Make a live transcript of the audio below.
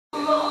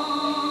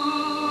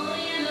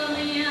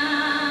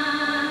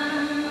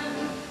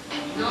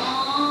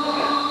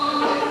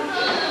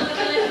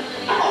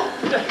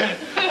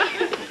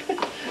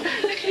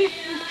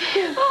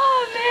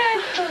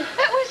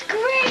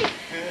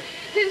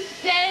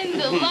and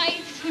the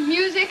lights, the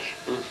music,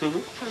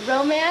 the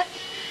romance.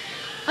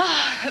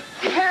 Oh,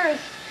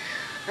 Paris,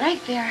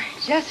 right there,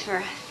 just for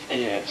us.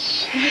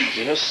 Yes,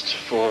 just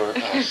for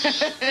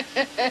us.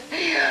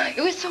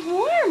 It was so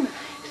warm.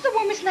 It was the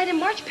warmest night in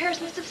March Paris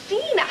must have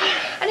seen.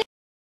 I didn't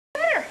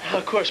Well,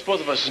 of course,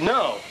 both of us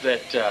know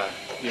that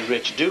your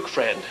rich Duke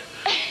friend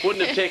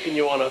wouldn't have taken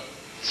you on a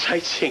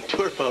sightseeing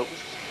tour boat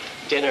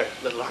with dinner,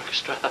 little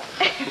orchestra.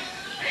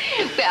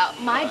 Well,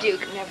 my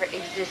Duke never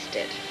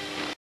existed.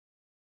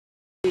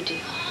 You do.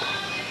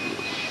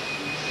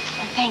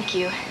 Thank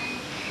you.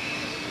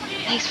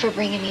 Thanks for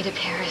bringing me to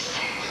Paris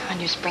on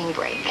your spring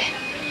break.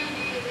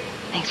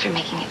 Thanks for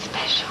making it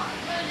special.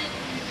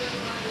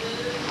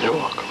 You're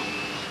welcome.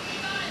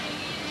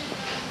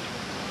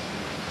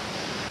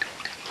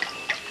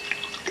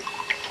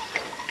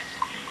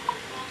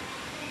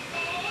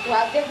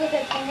 Well, there goes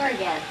that singer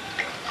again.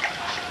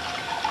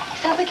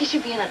 Sounds like he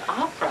should be in an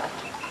opera.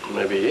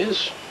 Maybe he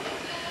is.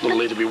 A little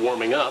late to be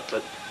warming up,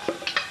 but...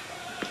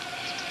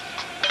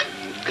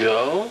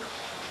 Go.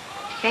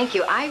 Thank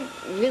you. I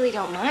really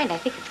don't mind. I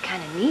think it's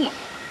kind of neat.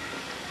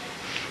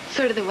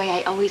 Sort of the way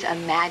I always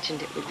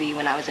imagined it would be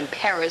when I was in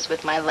Paris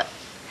with my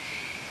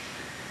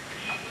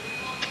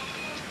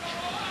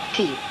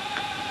to you.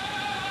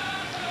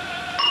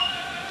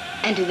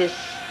 And to this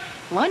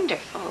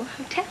wonderful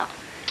hotel.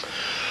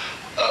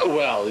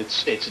 Well,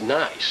 it's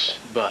nice,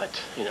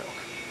 but, you know,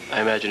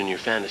 I imagine in your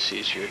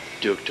fantasies your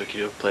Duke took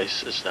you to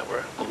places that were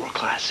a little more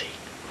classy.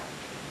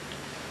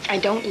 I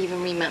don't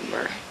even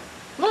remember.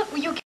 Look, were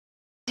you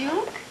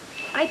Duke?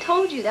 I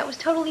told you that was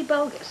totally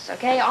bogus,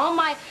 okay? All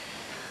my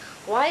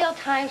wild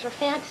times were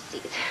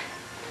fantasies.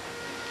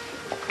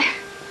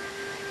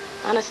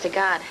 Honest to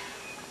God,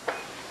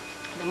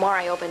 the more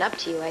I open up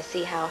to you, I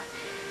see how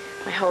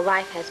my whole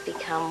life has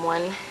become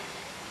one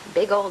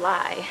big old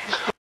lie.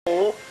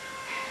 Oh,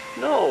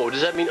 no.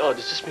 Does this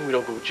mean we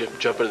don't go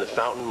jump into the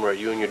fountain where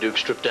you and your Duke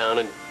stripped down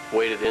and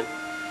waded in?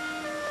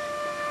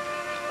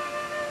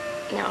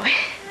 No.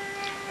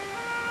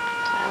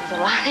 That was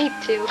a lie,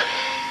 too.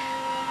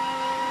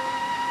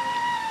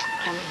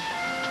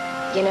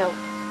 You know,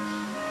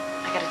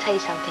 I gotta tell you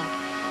something.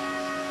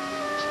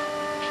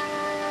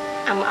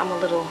 I'm a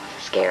little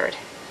scared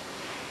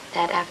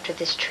that after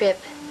this trip,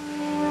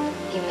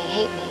 you may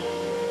hate me.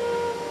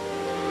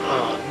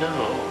 Oh,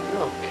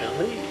 no,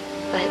 Kelly.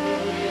 But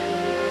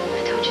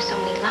I told you so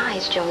many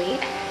lies, Joey.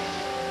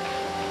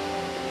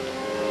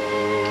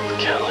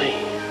 Kelly.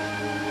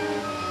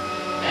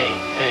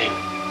 Hey,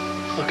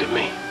 look at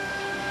me.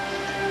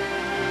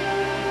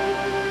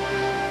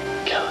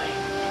 Kelly.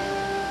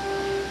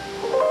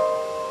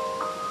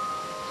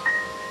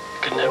 I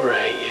could never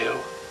hate you.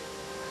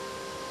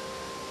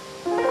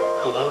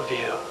 I love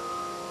you.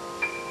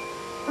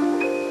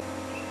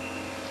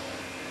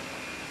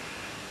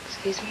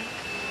 Excuse me?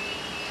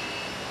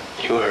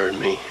 You heard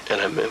me, and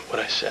I meant what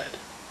I said.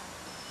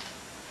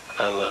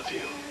 I love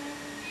you.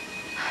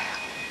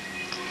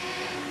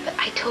 But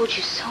I told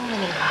you so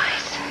many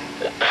lies.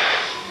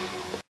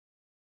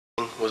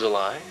 Was a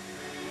lie?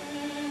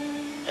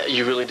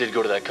 You really did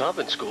go to that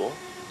convent school.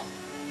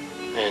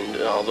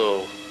 And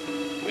although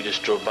we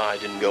just drove by,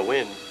 didn't go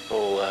in,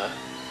 old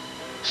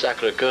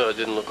Sacré-Cœur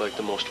didn't look like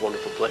the most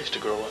wonderful place to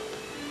grow up.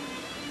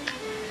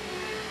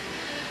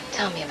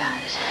 Tell me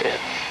about it. Yeah.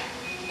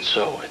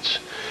 So it's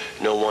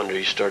no wonder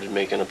you started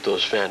making up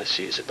those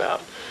fantasies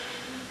about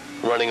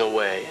running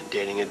away and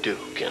dating a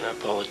duke and a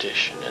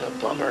politician and a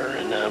bummer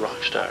and a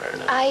rock star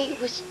and a... I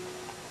was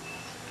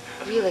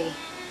really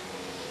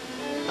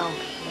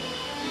lonely.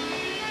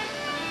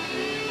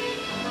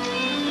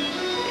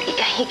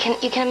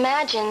 You can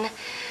imagine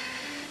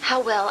how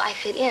well I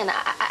fit in.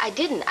 I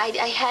didn't.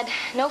 I had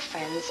no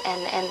friends,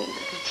 and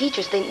the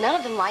teachers, none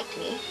of them liked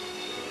me.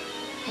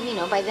 And, you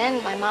know, by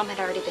then, my mom had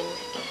already been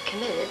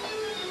committed.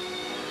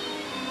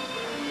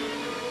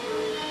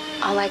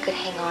 All I could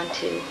hang on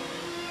to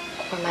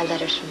were my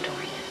letters from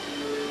Dorian.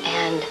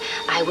 And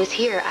I was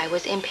here. I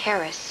was in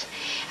Paris.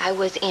 I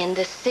was in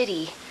the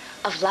city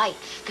of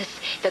lights,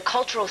 the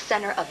cultural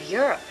center of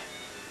Europe.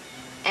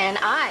 And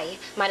I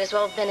might as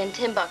well have been in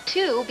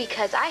Timbuktu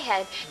because I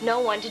had no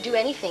one to do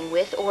anything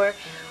with or...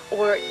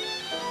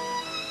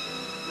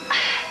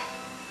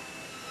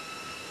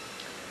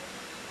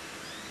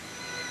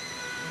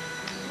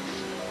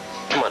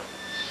 Come on.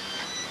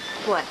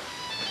 What?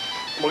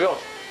 We're going.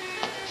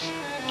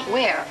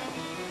 Where?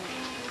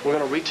 We're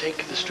going to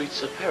retake the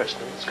streets of Paris.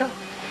 Now, let's go.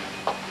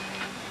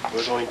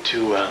 We're going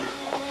to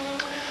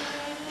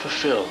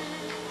fulfill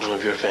one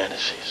of your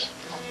fantasies.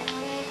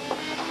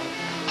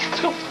 Let's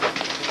go.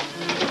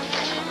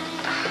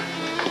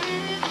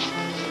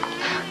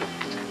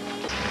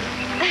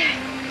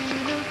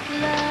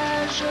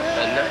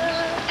 Nice.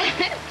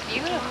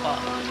 Beautiful.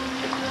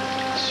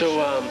 So,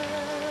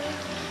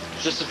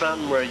 is this the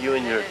fountain where you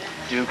and your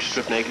Duke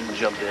stripped naked and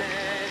jumped in?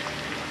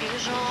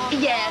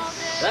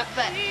 Yes, Huh?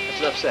 but... That's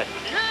enough said.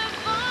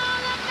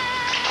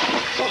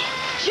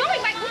 Joey,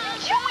 what are you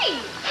doing?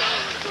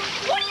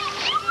 What are you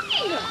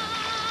doing?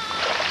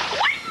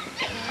 What?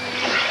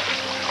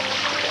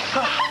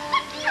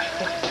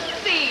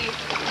 Easy.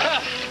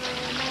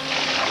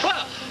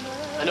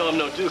 I know I'm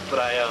no duke, but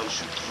I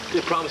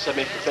did promise I'd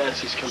make your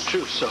fantasies come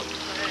true, so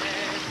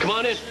come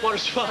on in.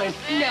 Water's fine.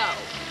 No.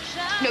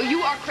 No, you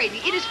are crazy.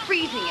 It is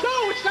freezing.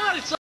 No, it's not.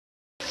 It's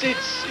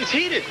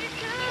heated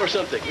or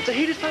something. It's a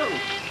heated fountain.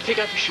 Take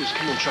off your shoes.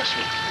 Come on, trust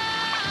me.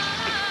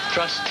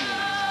 Trust me.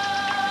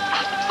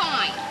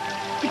 Fine.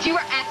 But you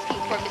are asking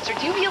for it, mister.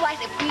 Do you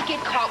realize if we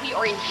get caught, we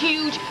are in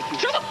huge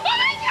trouble? Oh,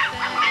 my God!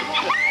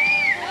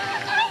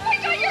 Oh, my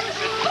God, you're...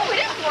 Oh,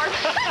 it is warm.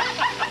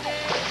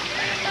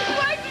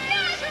 My God!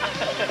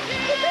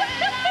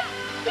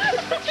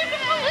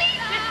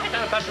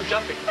 I'm about to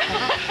jumping. Come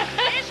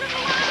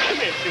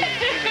here, see.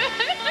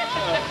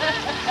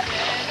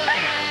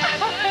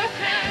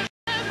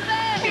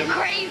 You're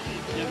crazy.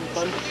 You having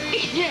fun?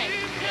 Yes.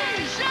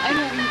 I'm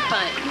having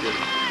fun.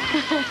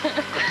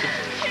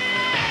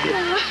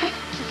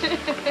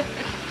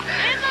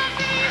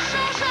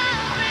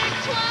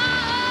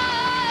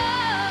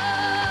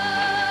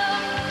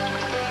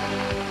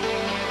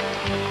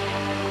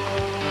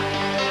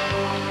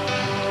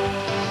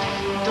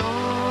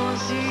 Dans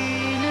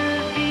une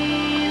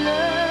ville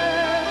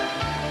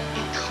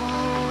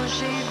étrange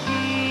et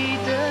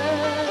vide,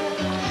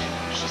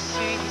 je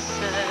suis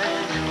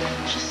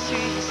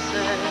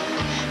seule,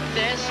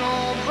 des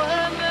ombres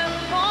me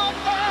font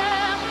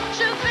peur,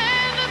 je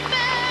vais me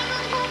perdre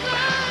ou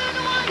me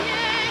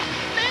noyer,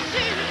 mais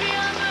tu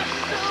viens me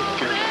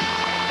sauver.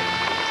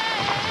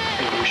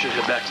 Maybe we should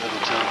head back to the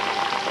hotel.